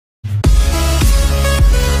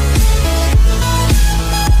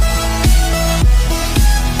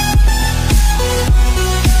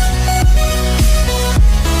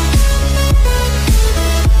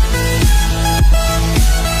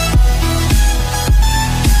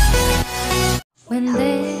When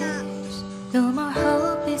there's no more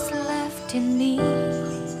hope is left in me,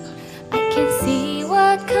 I can see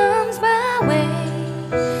what comes my way,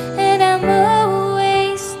 and I'm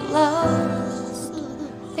always lost.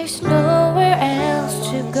 There's nowhere else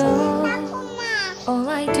to go. All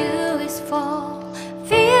I do is fall.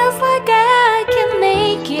 Feels like I can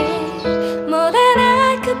make it more than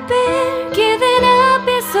I could bear. Giving up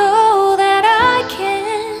is all that I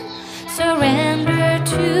can surrender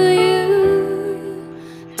to you.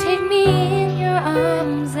 Take me in your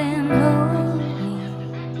arms and hold me.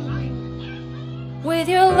 With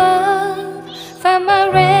your love, find my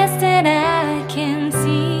rest, and I can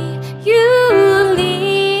see you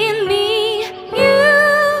lead me.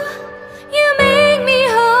 You make me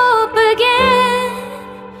hope again.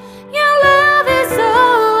 Your love is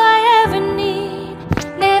all I ever need.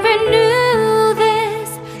 Never knew this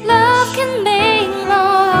love can make my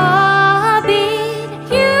heart beat.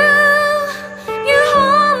 You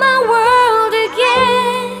hold my world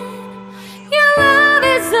again. Your love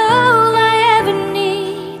is all I ever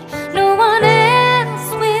need. No one else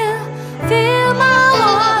will fill my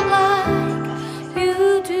heart like you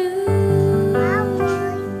do.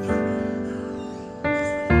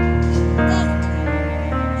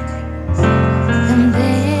 And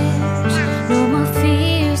there's no more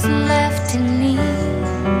fears left in me.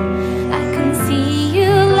 I can see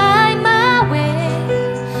you light my way,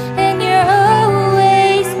 and you're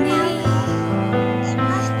always near.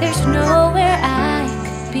 There's nowhere I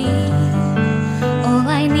could be. All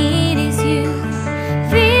I need is you.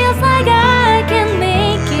 Feels like I can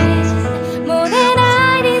make it more than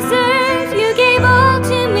I deserve. You gave all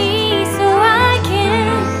to me so I can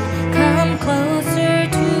come closer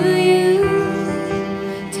to you.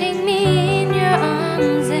 Take me in your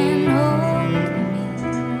arms and hold me.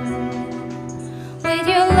 With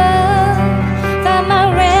your love, find my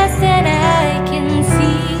rest, and I can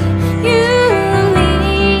see you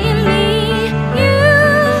lead me.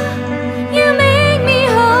 You make me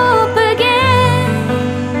hope again.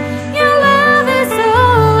 Your love is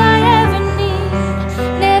all I ever need.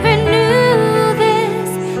 Never knew this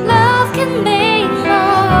love can make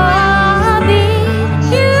my heart beat.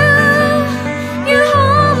 You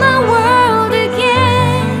hold my world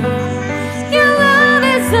again. Your love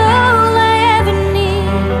is all I ever need.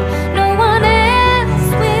 No one else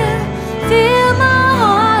will fill my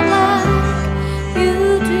heart like you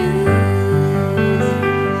do.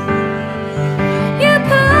 You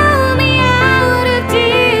pull me out of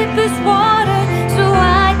deepest water so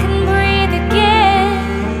I can breathe again.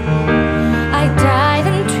 I dive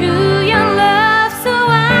into your love so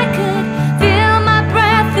I could feel my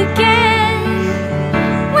breath again.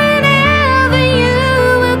 Whenever you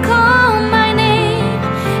will call my name,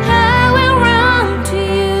 I will run to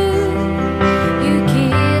you. You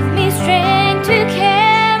give me strength to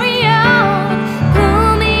carry on. Pull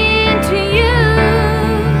me into you.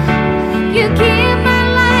 You give my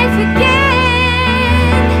life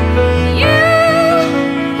again.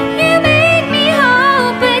 You make me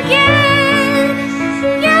hope again.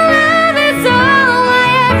 Your love is all I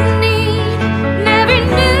ever need. Never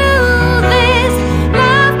knew this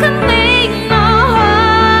love could make my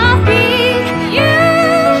heart beat.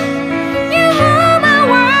 You hold my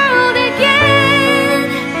world again.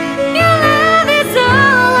 Your love is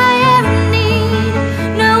all I ever need.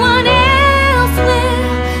 No one else will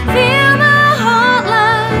fill my heart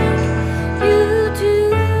like you do.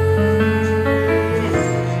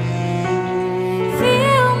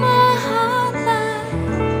 Fill my heart like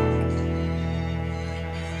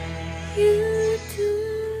you do.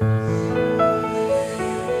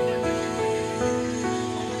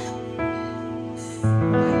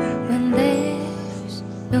 When there's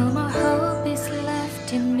no more hope is left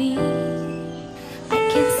in me, I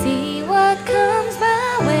can see what comes my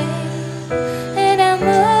way, and I'm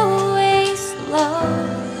always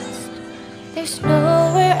lost. There's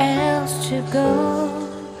nowhere else to go.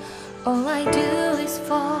 All I do is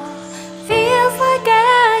fall. Feels like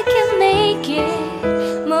I can make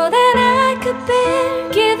it more than I could bear.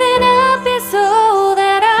 Giving up is all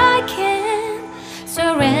that I can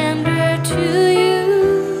surrender to you.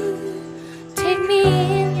 Take me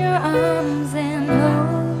in your arms and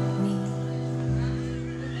hold me.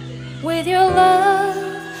 With your love,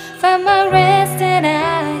 find my rest, and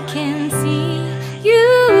I can see you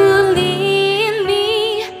lead me.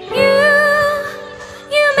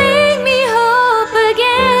 You make me hope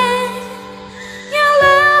again.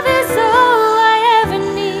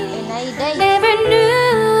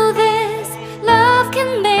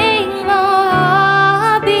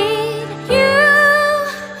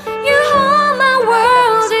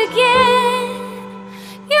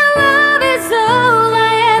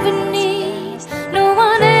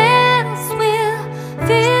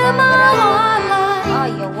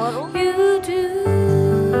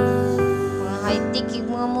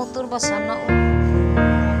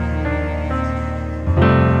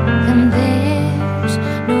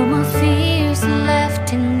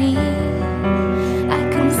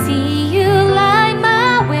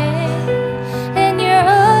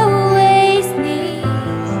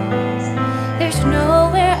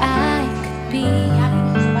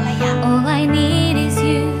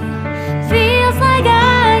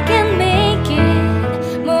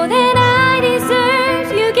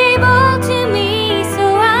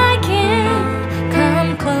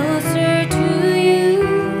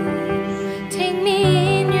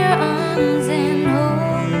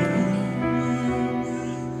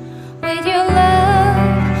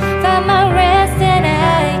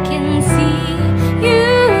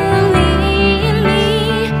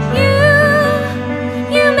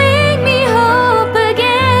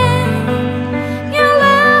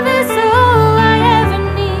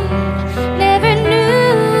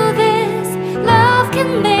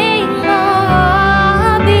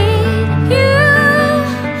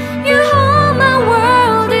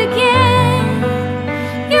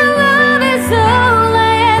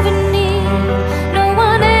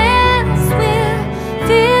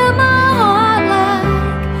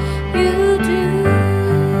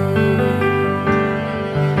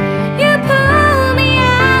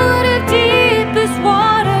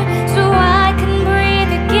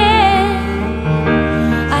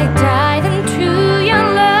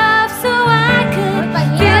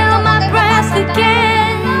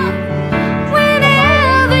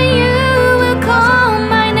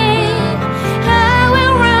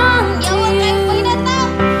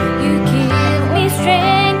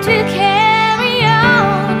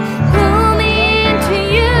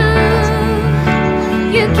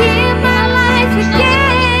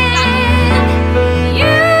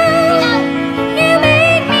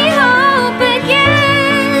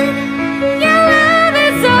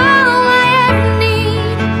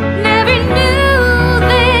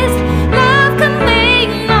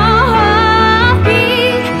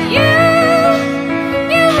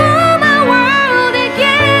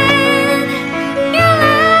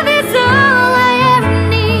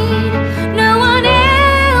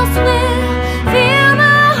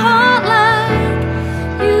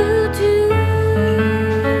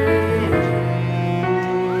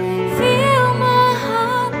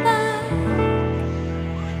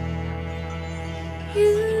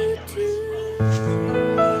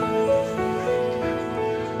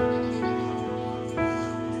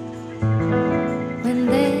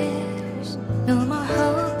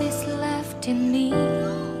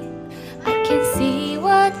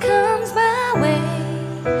 my way,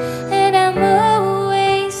 and I'm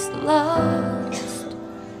always lost.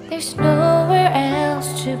 There's nowhere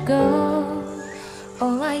else to go.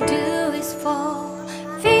 All I do is fall.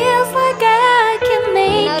 Feels like I can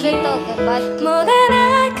make it more than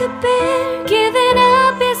I could bear. Giving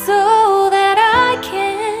up is all that I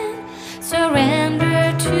can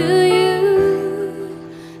surrender to you.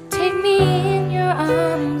 Take me in your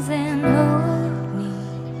arms and hold me.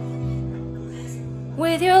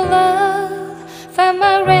 With your love, find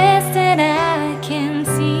my rest, and I can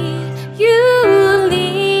see you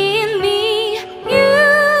lead me.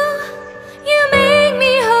 You make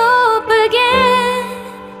me hope again.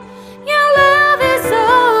 Your love is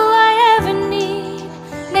all I ever need.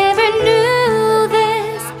 Never knew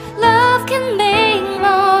this love can make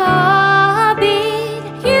my heart beat.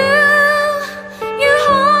 You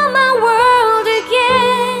hold my world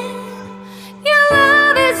again. Your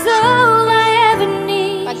love is all I ever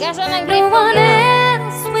need. No one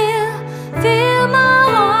else will fill my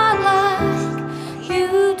heart like you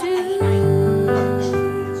do.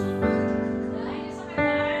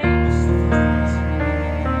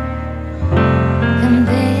 And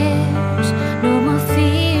there's no more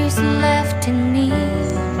fears left in me.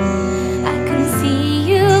 I can see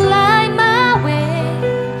you light my way,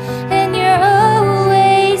 and you're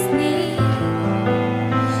always near.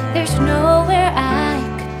 There's nowhere I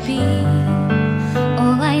could be.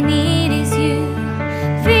 All I need is you.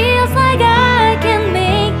 Feels like I can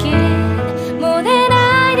make it more than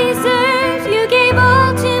I deserve. You gave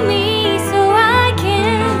all to me so I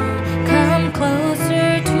can come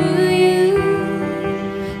closer to you.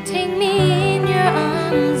 Take me in your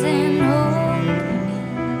arms and hold me.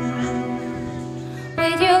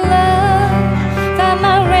 With your love, find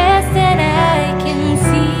my rest, and I can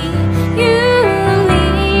see you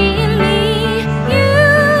lead me.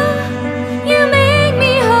 You make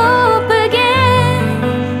me hope again.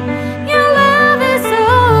 Your love is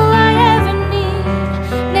all I ever need.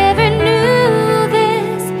 Never knew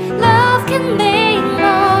this love can make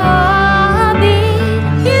my heart beat.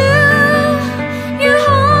 You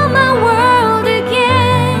hold my world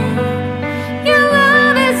again. Your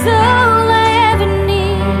love is all I ever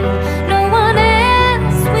need. No one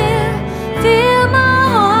else will fill my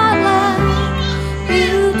heart like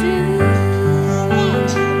you do.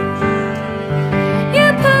 You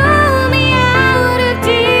pull me out of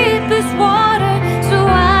deepest water so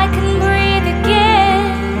I can breathe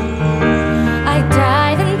again. I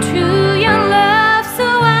dive into your love so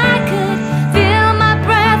I could feel my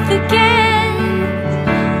breath again.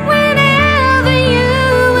 Whenever you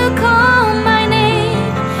will call my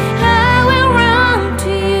name, I will run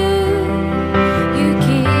to you. You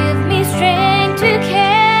give me strength to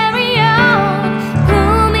carry on.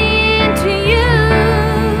 Pull me into you.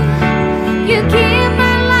 You give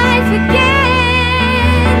my life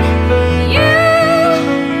again.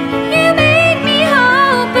 You make me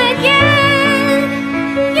hope again.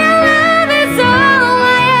 Your love is all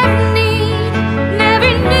I ever need.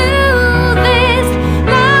 Never knew this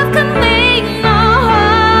love could make my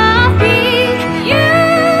heart beat.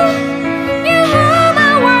 You hold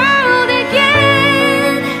my world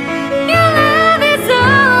again. Your love is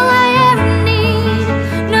all I ever need.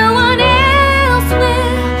 No one else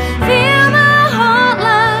will fill my heart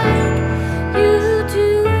like you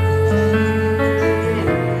do.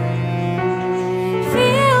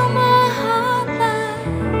 Fill my heart like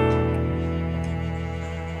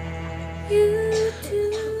you do.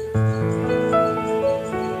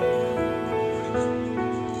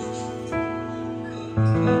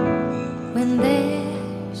 When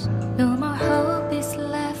there's no more hope is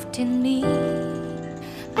left in me,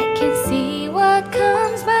 I can see what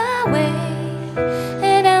comes my way,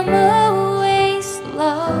 and I'm always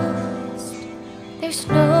lost. There's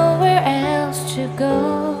nowhere else to go.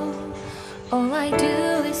 All I do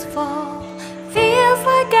is fall. Feels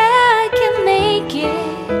like I can make it